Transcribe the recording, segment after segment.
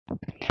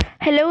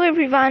Hello,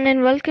 everyone,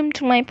 and welcome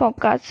to my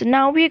podcast. So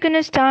now we're going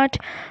to start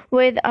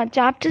with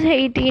chapter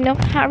 18 of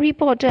Harry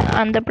Potter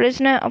and the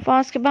Prisoner of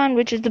Azkaban,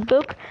 which is the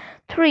book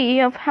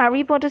 3 of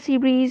Harry Potter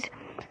series.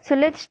 So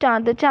let's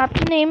start. The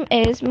chapter name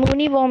is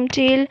Moony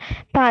Wormtail,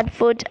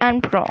 Padfoot,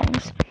 and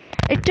Prongs.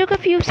 It took a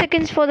few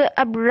seconds for the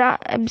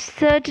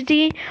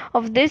absurdity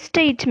of this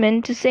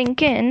statement to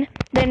sink in.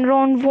 Then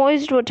Ron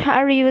voiced what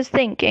Harry was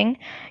thinking.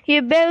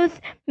 "You're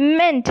both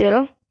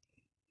mental."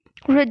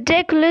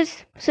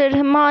 "Ridiculous," said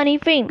Hermione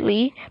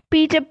faintly.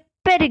 "Peter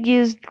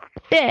Pettigrew's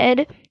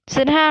dead,"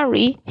 said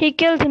Harry. "He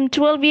killed him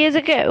 12 years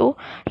ago."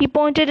 He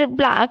pointed at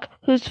Black,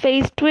 whose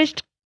face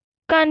twitched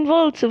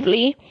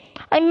convulsively.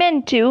 "I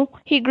meant to,"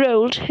 he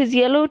growled, his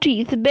yellow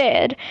teeth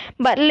bared,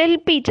 "but little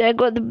Peter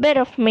got the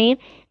better of me.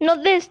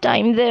 Not this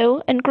time,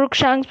 though," and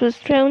Crookshanks was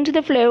thrown to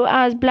the floor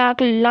as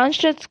Black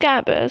lunged at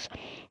Scabbers.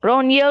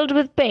 Ron yelled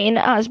with pain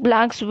as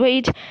Black's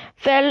weight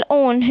fell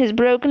on his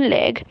broken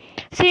leg.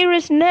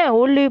 "Sirius,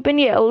 no!" Lupin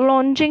yelled,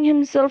 launching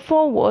himself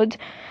forwards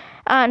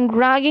and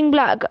dragging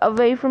Black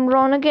away from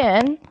Ron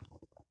again.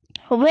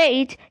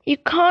 "Wait, you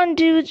can't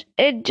do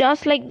it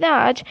just like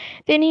that.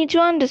 They need to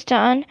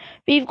understand.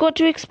 We've got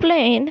to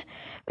explain."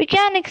 "We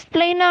can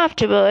explain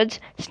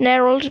afterwards,"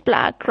 snarled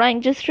Black,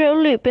 trying to throw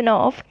Lupin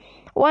off,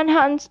 one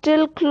hand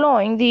still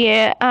clawing the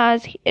air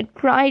as it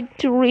tried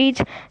to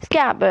reach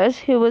Scabbers,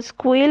 who was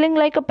squealing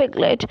like a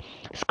piglet,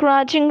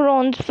 scratching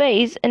Ron's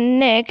face and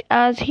neck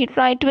as he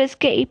tried to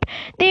escape.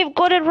 "They've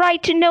got a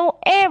right to know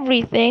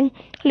everything,"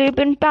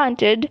 Lupin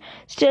panted,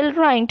 still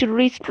trying to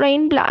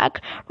restrain Black.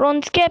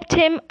 "Ron's kept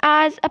him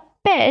as a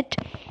pet.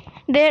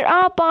 There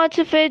are parts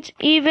of it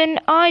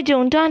even I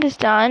don't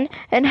understand.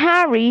 And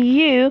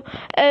Harry,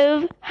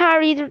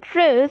 Harry the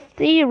truth,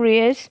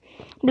 serious."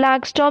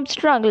 Black stopped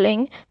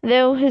struggling,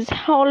 though his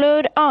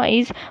hollowed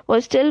eyes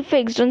were still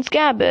fixed on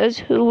Scabbers,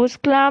 who was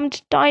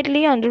clamped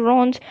tightly under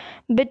Ron's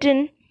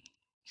bitten,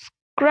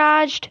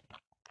 scratched,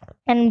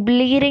 and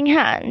bleeding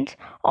hands.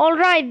 "All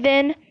right,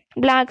 then,"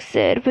 Black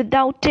said,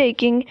 without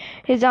taking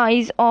his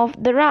eyes off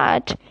the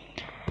rat.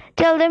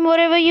 "Tell them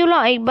whatever you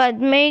like, but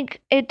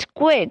make it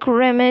quick,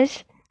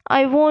 Remus.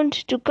 I want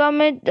to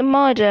commit the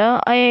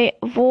murder I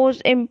was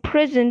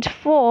imprisoned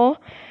for."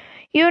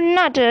 "You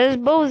nutters,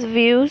 both of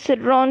you,"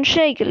 said Ron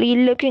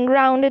shakily, looking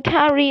round at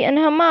Harry and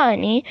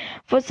Hermione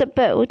for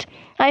support.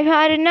 "I've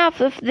had enough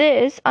of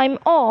this. I'm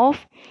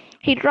off."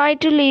 He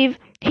tried to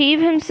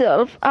heave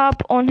himself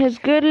up on his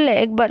good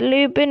leg, but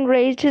Lupin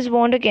raised his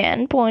wand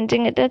again,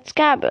 pointing it at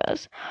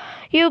Scabbers.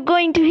 "You're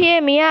going to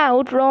hear me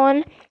out,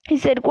 Ron," he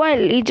said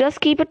quietly.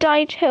 "Just keep a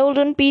tight hold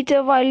on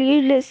Peter while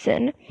you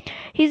listen."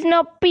 "He's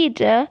not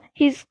Peter,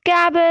 he's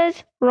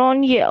Scabbers,"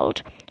 Ron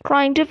yelled,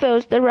 trying to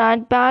force the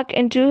rat back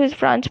into his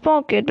front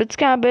pocket, but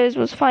Scabbers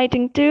was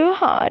fighting too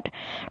hard.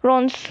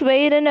 Ron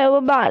swayed and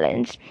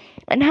overbalanced,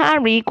 and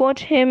Harry caught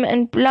him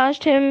and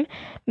pushed him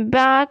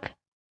back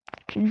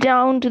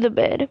down to the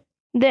bed.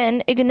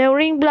 Then,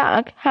 ignoring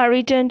Black,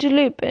 Harry turned to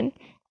Lupin.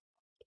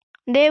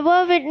 "There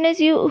were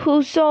witnesses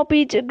who saw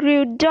Peter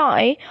Pettigrew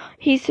die,"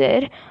 he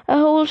said. "A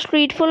whole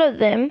street full of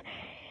them."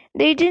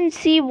 "They didn't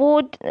see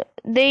what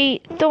they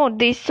thought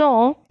they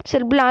saw,"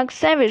 said Black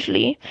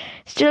savagely,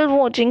 still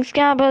watching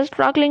Scabbers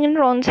struggling in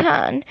Ron's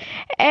hand.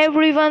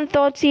 "Everyone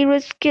thought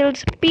Sirius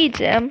killed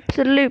Peter,"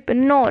 said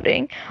Lupin,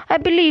 nodding. "I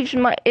believed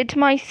it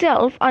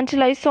myself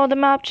until I saw the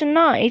map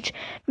tonight,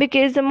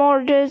 because the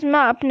Marauders'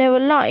 map never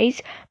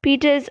lies.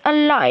 Peter's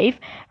alive.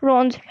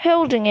 Ron's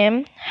holding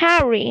him.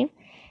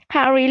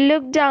 Harry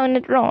looked down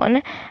at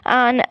Ron,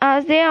 and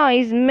as their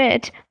eyes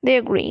met, they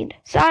agreed.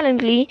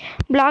 Silently,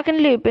 Black and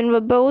Lupin were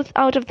both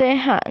out of their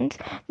hands.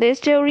 Their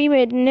story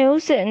made no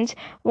sense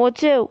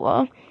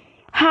whatsoever.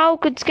 How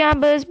could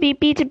Scabbers be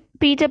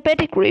Peter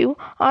Pettigrew?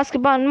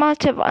 Askaban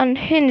must have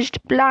unhinged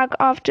Black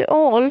after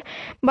all.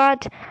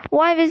 But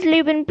why was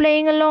Lupin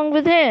playing along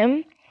with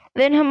him?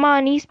 Then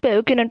Hermione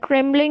spoke in a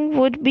trembling,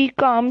 would-be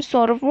calm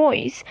sort of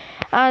voice,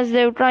 as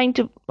though trying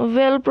to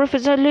will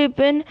Professor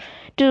Lupin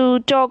to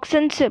talk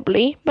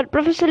sensibly. "But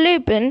Professor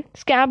Lupin,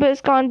 Scabbers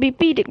can't be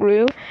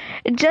Pettigrew.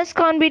 It just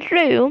can't be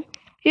true.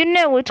 You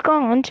know it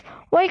can't."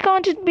 "Why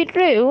can't it be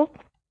true?"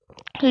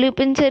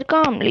 Lupin said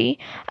calmly,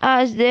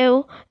 as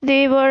though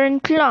they were in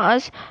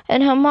class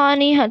and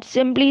Hermione had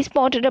simply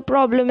spotted a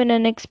problem in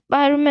an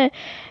experiment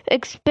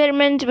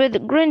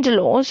with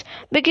Grindylows.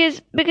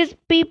 Because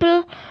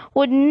people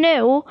would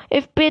know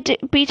if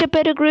Peter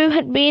Pettigrew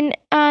had been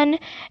an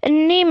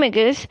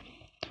animagus.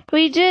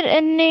 We did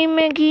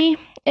animagi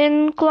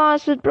in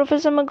class with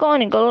Professor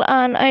McGonagall,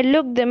 and I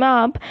looked them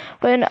up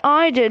when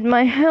I did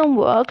my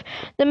homework.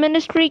 The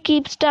Ministry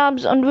keeps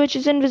tabs on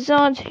witches and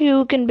wizards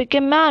who can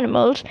become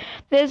animals.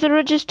 There's a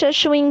register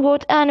showing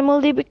what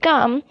animal they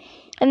become,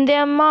 and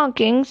their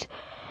markings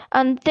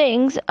and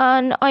things,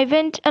 and I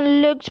went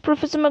and looked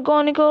Professor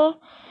McGonagall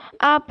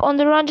up on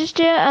the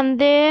register, and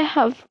there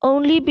have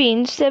only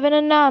been 7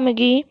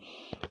 animagi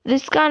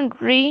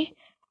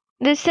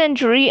this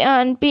century,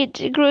 and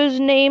Pettigrew's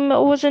name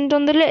wasn't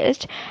on the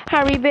list.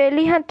 Harry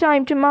barely had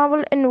time to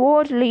marvel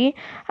inwardly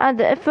at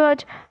the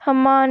effort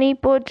Hermione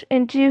put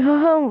into her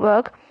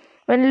homework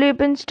when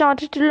Lupin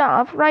started to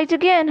laugh. "Right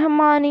again,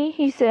 Hermione,"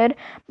 he said,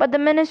 "but the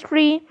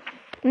Ministry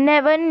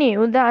never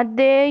knew that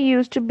there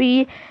used to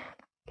be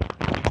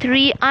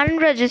 3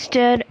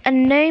 unregistered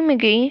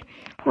animagi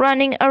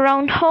running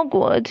around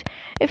Hogwarts.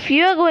 If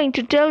you're going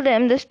to tell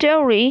them the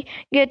story,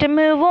 get a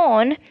move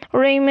on."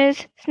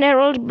 Remus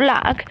snarled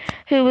Black,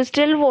 who was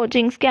still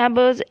watching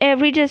Scabbers'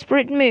 every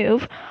desperate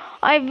move.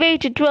 "I've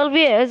waited 12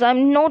 years.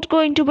 I'm not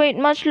going to wait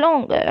much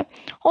longer."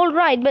 "All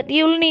right, but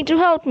you'll need to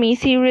help me,"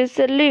 Sirius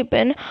said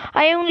Lupin.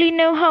 "I only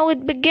know how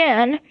it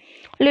began."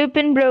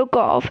 Lupin broke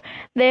off.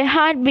 There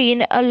had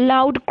been a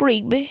loud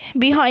creak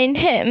behind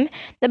him.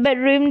 The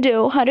bedroom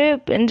door had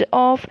opened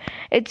of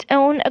its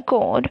own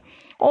accord.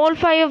 All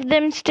 5 of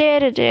them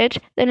stared at it.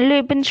 Then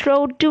Lupin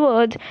strode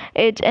towards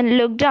it and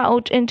looked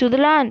out into the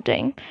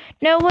landing.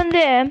 "No one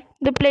there.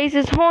 The place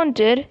is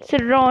haunted,"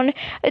 said Ron.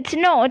 "It's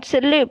not,"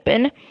 said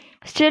Lupin,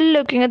 still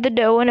looking at the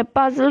door in a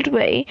puzzled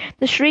way.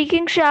 "The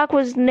Shrieking Shack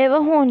was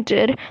never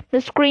haunted.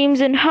 The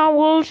screams and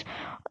howls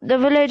the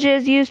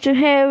villagers used to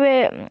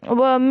hear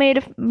were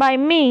made by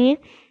me."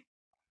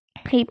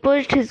 He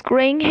pushed his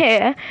graying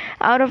hair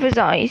out of his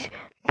eyes,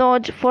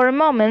 thought for a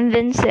moment,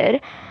 then said,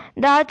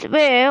 "That's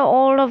where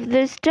all of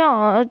this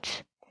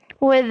starts,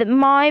 with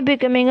my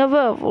becoming a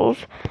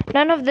werewolf.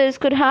 None of this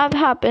could have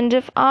happened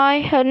if I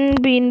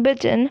hadn't been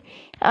bitten,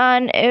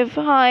 and if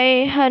I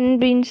hadn't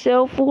been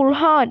so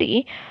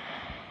foolhardy."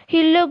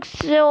 He looked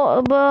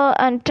sober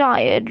and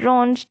tired.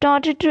 Ron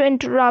started to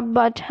interrupt,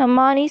 but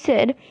Hermione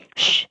said,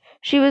 "Shh."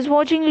 She was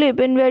watching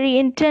Lupin very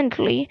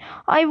intently.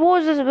 "I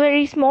was a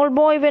very small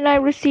boy when I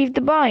received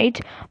the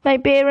bite. My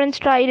parents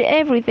tried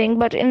everything,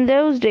 but in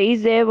those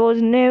days there was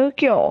no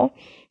cure.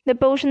 The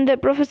potion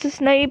that Professor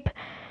Snape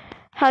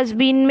has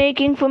been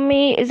making for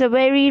me is a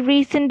very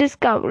recent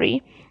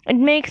discovery. It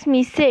makes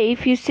me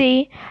safe, you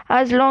see,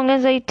 as long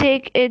as I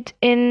take it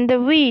in the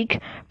week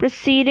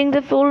preceding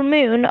the full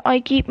moon.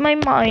 I keep my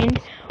mind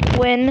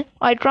when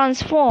I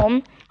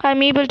transform.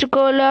 I'm able to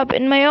curl up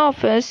in my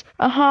office,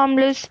 a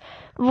harmless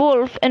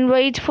wolf, and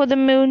wait for the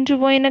moon to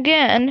wane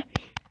again.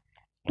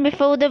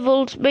 Before the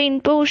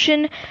Wolfsbane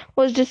potion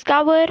was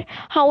discovered,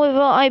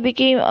 however, I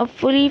became a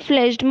fully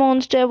fledged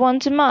monster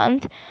once a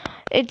month.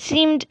 It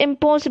seemed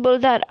impossible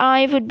that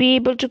I would be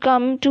able to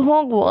come to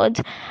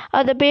Hogwarts.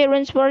 Other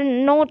parents were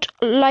not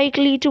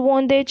likely to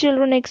want their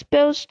children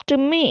exposed to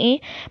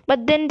me,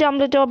 but then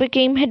Dumbledore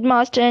became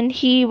headmaster and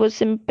he was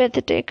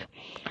sympathetic.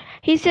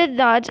 He said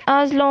that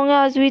as long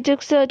as we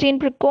took certain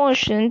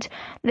precautions,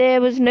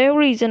 there was no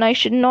reason I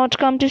should not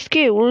come to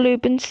school."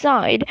 Lupin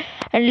sighed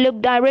and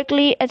looked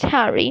directly at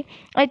Harry.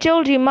 "I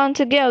told you months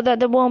ago that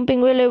the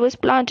Whomping Willow was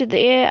planted the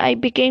year I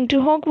came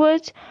to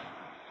Hogwarts.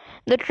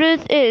 The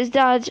truth is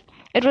that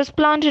it was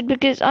planted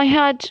because I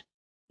had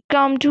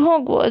come to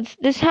Hogwarts.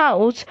 This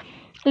house."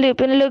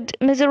 Lupin looked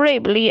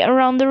miserably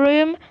around the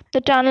room.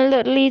 "The tunnel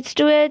that leads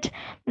to it,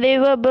 they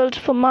were built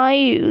for my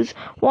use.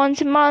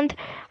 Once a month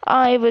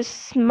I was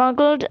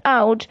smuggled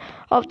out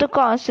of the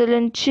castle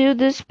into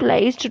this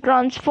place to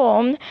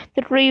transform.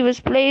 The tree was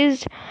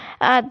placed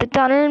at the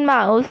tunnel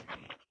mouth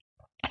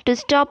to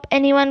stop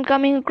anyone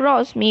coming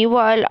across me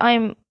while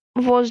I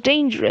was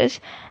dangerous."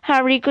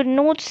 Harry could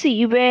not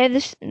see where the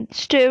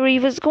story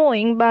was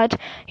going, but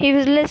he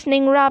was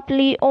listening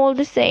rapidly all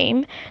the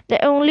same.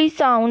 The only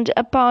sound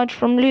apart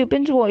from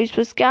Lupin's voice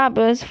was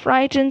Scabbers'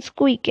 frightened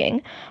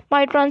squeaking.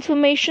 "My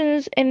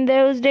transformations in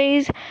those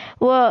days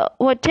were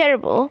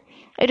terrible.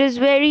 It is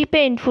very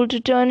painful to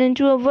turn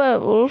into a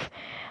werewolf.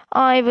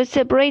 I was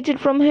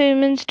separated from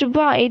humans to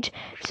bite,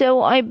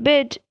 so I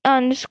bit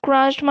and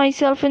scratched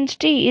myself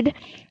instead,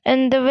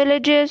 and the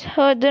villagers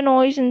heard the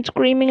noise and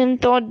screaming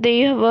and thought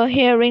they were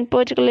hearing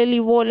particularly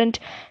violent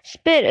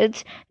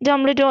spirits.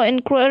 Dumbledore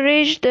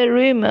encouraged the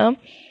rumor.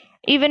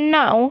 Even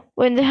now,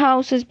 when the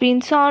house has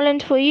been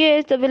silent for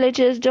years, the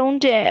villagers don't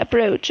dare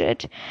approach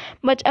it.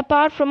 But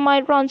apart from my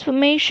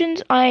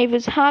transformations, I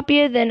was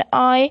happier than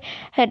I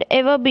had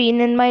ever been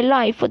in my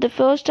life. For the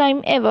first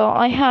time ever,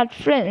 I had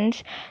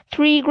friends.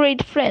 3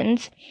 great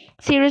friends.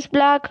 Sirius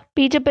Black,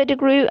 Peter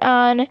Pettigrew,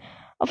 and,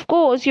 of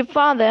course, your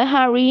father,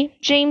 Harry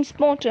James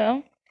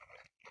Potter."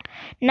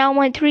 Now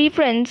my 3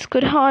 friends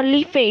could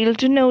hardly fail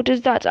to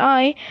notice that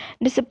I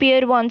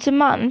disappeared once a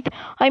month.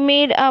 I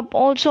made up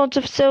all sorts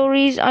of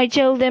stories. I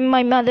told them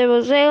my mother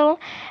was ill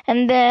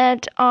and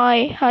that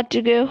I had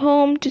to go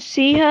home to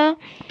see her.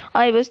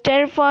 I was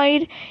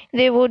terrified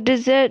they would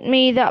desert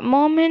me that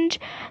moment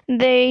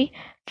they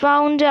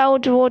found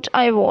out what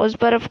I was,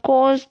 but of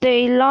course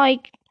they,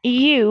 like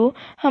you,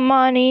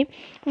 Hermione,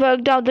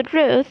 worked out the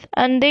truth,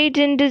 and they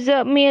didn't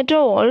desert me at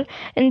all.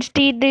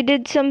 Instead, they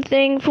did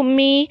something for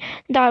me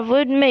that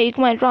would make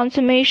my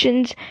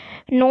transformations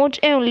not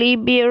only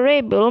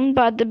bearable,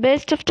 but the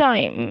best of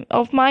time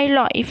of my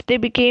life. They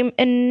became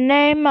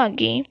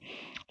animagi.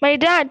 "My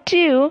dad,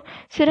 too,"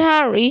 said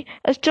Harry,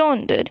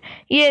 astounded.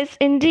 "Yes,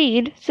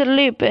 indeed," said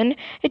Lupin.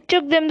 "It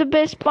took them the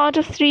best part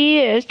of 3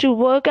 years to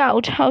work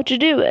out how to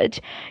do it.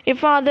 Your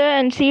father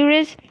and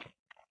Sirius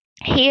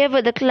Here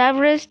were the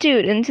cleverest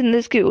students in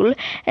the school,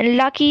 and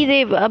lucky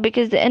they were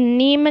because the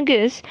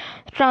animagus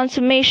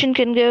transformation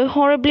can go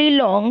horribly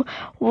wrong.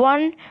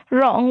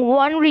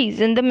 One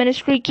reason the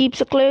ministry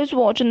keeps a close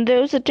watch on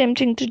those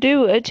attempting to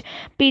do it.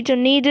 Peter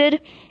needed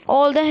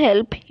all the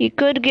help he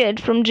could get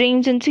from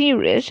James and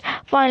Sirius.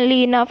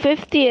 Finally, in our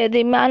fifth year,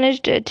 they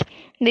managed it.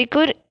 They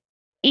could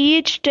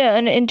each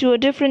turn into a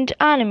different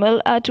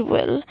animal at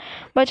will.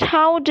 But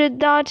how did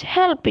that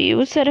help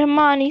you? Said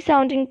Hermione,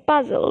 sounding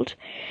puzzled.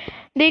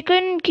 They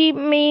couldn't keep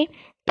me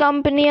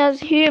company as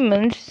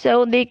humans,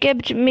 so they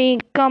kept me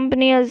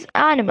company as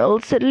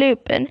animals, said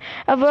Lupin.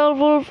 A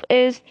werewolf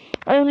is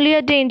only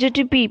a danger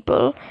to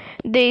people.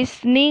 They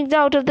sneaked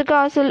out of the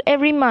castle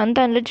every month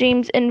under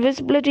James'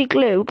 invisibility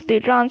cloak. They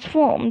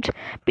transformed.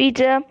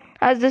 Peter,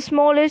 as the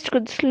smallest,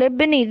 could slip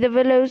beneath the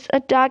willows,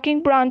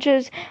 attacking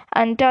branches,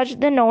 and touch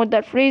the knot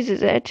that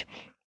freezes it.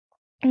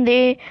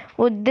 They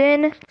would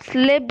then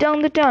slip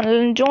down the tunnel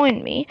and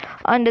join me.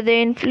 Under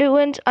their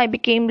influence, I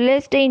became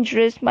less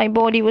dangerous. My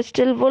body was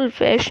still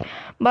wolfish,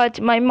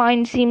 but my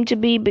mind seemed to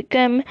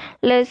become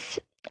less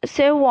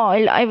so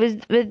while I was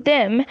with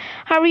them.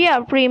 Hurry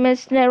up, Remus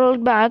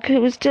snarled back, who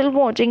was still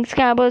watching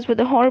Scabbers with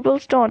a horrible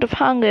snort of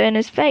hunger in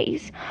his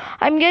face.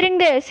 I'm getting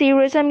there,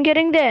 Sirius, I'm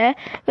getting there.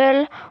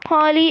 Well,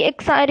 highly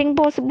exciting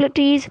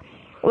possibilities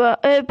were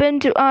open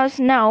to us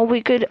now. We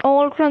could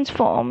all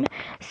transform.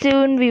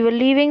 Soon we were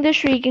leaving the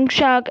shrieking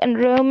shack and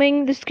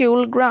roaming the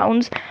school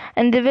grounds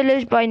and the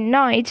village by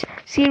night.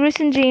 Sirius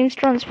and James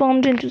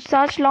transformed into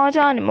such large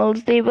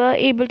animals they were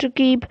able to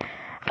keep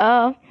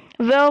a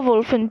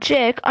werewolf in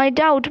check. I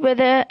doubt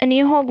whether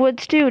any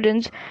Hogwarts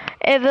students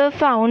ever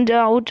found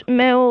out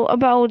more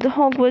about the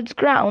Hogwarts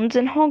grounds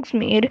in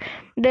Hogsmeade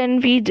than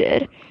we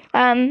did.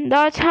 And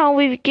that's how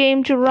we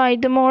came to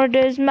write the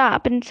Marauders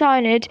map and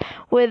sign it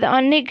with our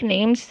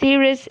nicknames.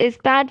 Sirius is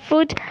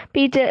Padfoot,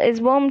 Peter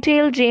is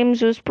Wormtail,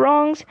 James was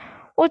Prongs.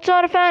 What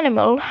sort of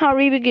animal?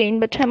 Harry began,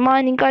 but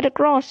Hermione cut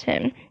across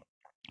him.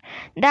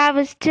 That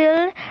was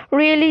still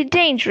really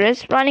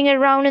dangerous, running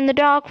around in the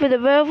dark with a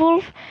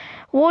werewolf.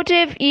 What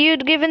if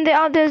you'd given the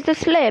others the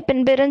slip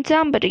and bitten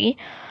somebody?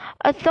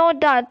 A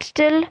thought that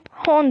still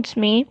haunts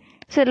me,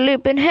 said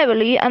Lupin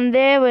heavily, and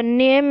there were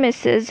near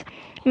misses,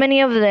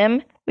 many of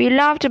them. We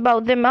laughed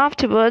about them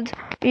afterwards.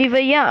 We were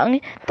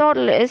young,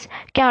 thoughtless,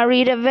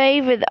 carried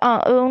away with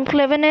our own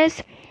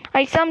cleverness.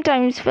 I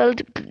sometimes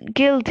felt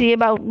guilty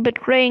about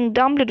betraying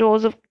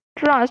Dumbledore's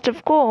trust,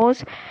 of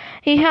course.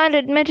 He had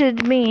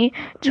admitted me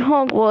to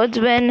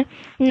Hogwarts when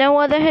no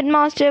other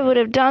headmaster would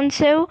have done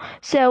so,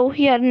 so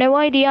he had no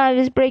idea I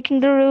was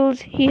breaking the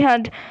rules he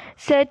had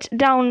set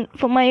down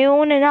for my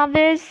own and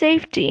others'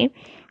 safety.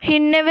 He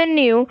never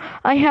knew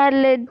I had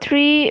led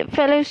 3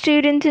 fellow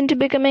students into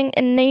becoming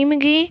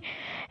animagi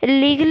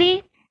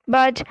illegally,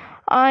 but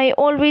I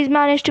always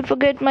managed to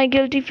forget my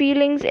guilty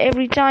feelings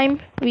every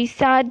time we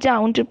sat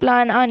down to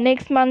plan our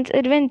next month's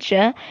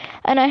adventure,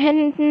 and I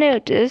hadn't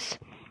noticed.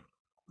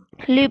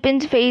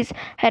 Lupin's face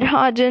had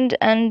hardened,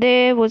 and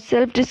there was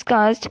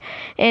self-disgust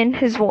in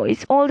his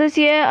voice. All this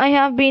year I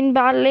have been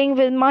battling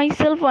with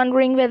myself,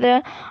 wondering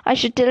whether I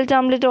should tell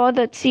Dumbledore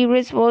that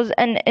Sirius was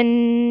an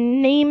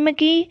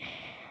animagus,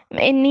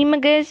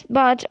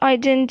 but I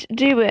didn't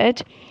do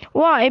it.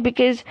 Why?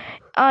 Because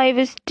I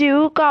was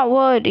too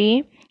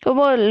cowardly.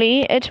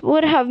 It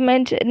would have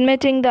meant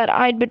admitting that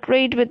I'd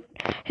betrayed with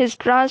his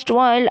trust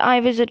while I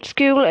was at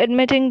school,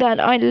 admitting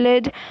that I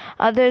led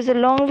others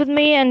along with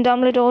me, and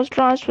Dumbledore's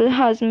trust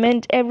has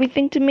meant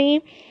everything to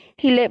me.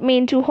 He let me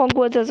into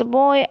Hogwarts as a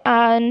boy,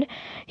 and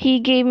he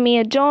gave me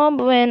a job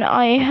when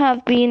I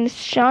have been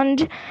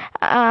shunned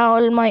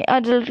all my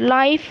adult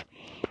life,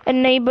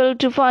 unable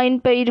to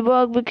find paid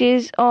work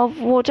because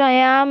of what I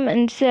am,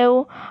 and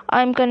so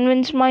I'm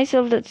convinced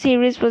myself that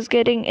Sirius was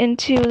getting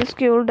into the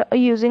school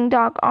using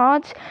dark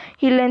arts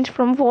he learned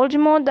from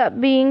Voldemort,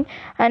 that being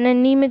an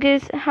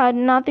animagus had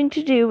nothing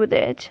to do with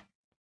it.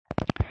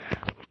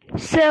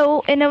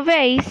 So, in a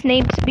way,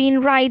 Snape's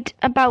been right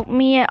about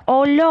me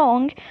all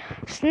along.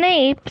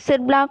 Snape,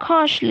 said Black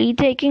harshly,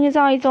 taking his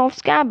eyes off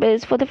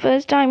Scabbers for the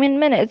first time in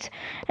minutes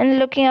and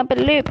looking up at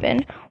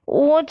Lupin.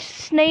 What's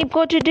Snape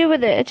got to do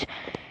with it?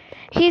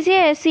 He's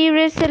here,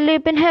 Sirius, said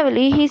Lupin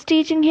heavily. He's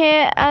teaching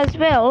here as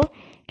well.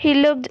 He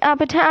looked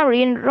up at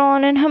Harry and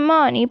Ron and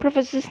Hermione.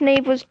 Professor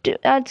Snape was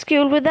at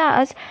school with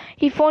us.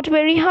 He fought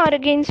very hard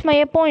against my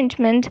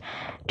appointment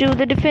to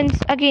the Defense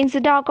Against the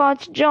Dark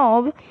Arts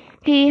job.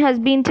 He has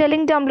been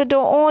telling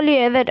Dumbledore all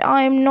year that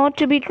I am not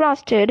to be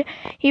trusted.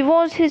 He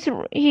has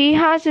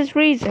his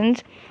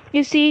reasons.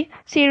 You see,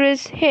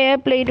 Sirius here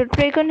played a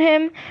trick on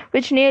him,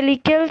 which nearly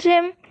killed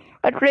him.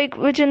 A trick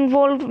which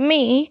involved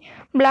me.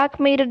 Black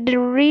made a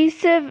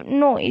derisive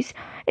noise.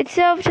 It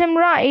served him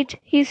right,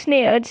 he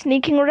sneered,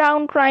 sneaking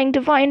around trying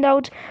to find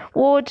out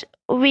what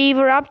we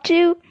were up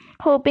to,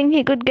 hoping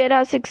he could get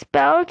us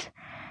expelled.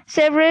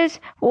 Severus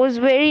was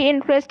very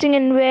interesting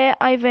in where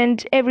I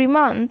went every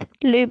month,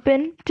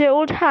 Lupin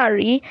told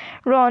Harry,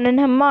 Ron and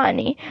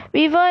Hermione.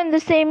 We were in the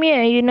same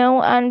year,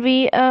 and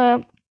we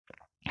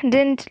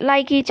didn't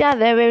like each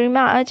other very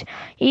much.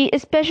 He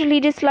especially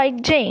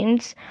disliked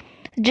James.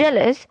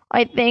 Jealous,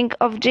 I think,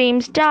 of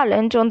James'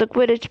 talent on the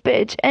Quidditch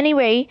pitch.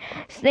 Anyway,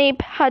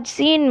 Snape had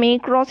seen me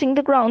crossing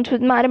the grounds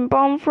with Madame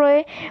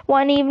Pomfrey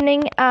one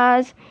evening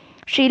as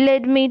she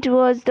led me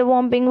towards the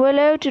Whomping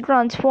Willow to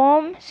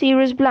transform.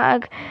 Sirius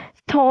Black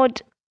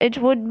thought it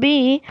would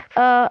be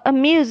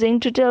amusing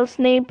to tell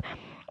Snape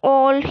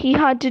all he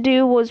had to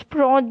do was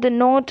prod the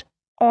knot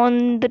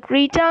on the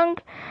tree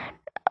trunk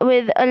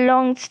with a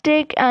long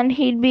stick and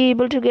he'd be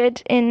able to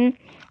get in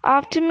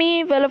after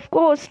me. Well, of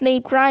course,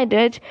 Snape tried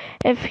it.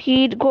 If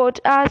he'd got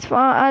as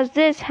far as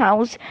this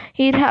house,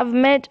 he'd have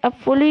met a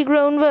fully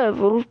grown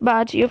werewolf.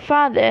 But your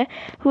father,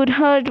 who'd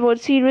heard what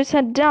Sirius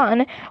had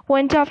done,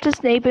 went after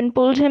Snape and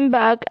pulled him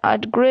back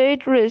at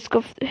great risk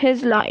of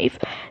his life.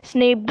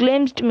 Snape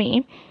glimpsed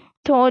me,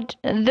 thought,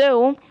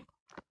 though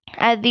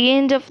at the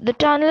end of the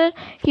tunnel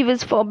he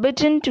was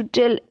forbidden to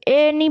tell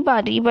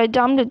anybody by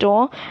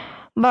Dumbledore,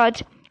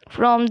 but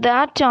from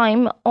that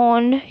time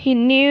on he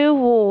knew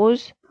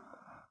what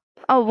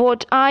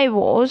I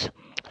was.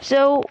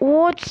 So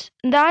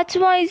that's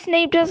why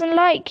Snape doesn't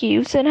like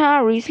you, said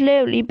Harry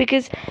slowly,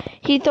 because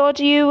he thought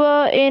you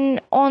were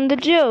in on the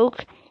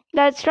joke.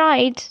 That's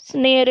right,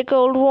 sneered a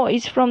cold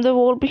voice from the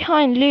wall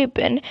behind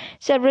Lupin.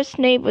 Severus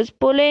Snape was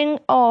pulling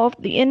off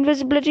the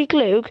invisibility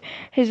cloak,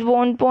 his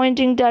wand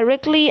pointing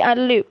directly at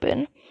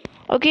Lupin.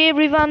 Okay,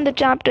 everyone, the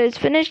chapter is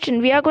finished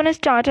and we are going to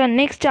start our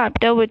next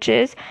chapter, which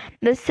is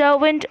The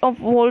Servant of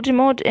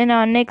Voldemort, in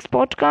our next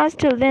podcast.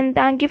 Till then,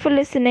 thank you for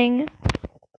listening.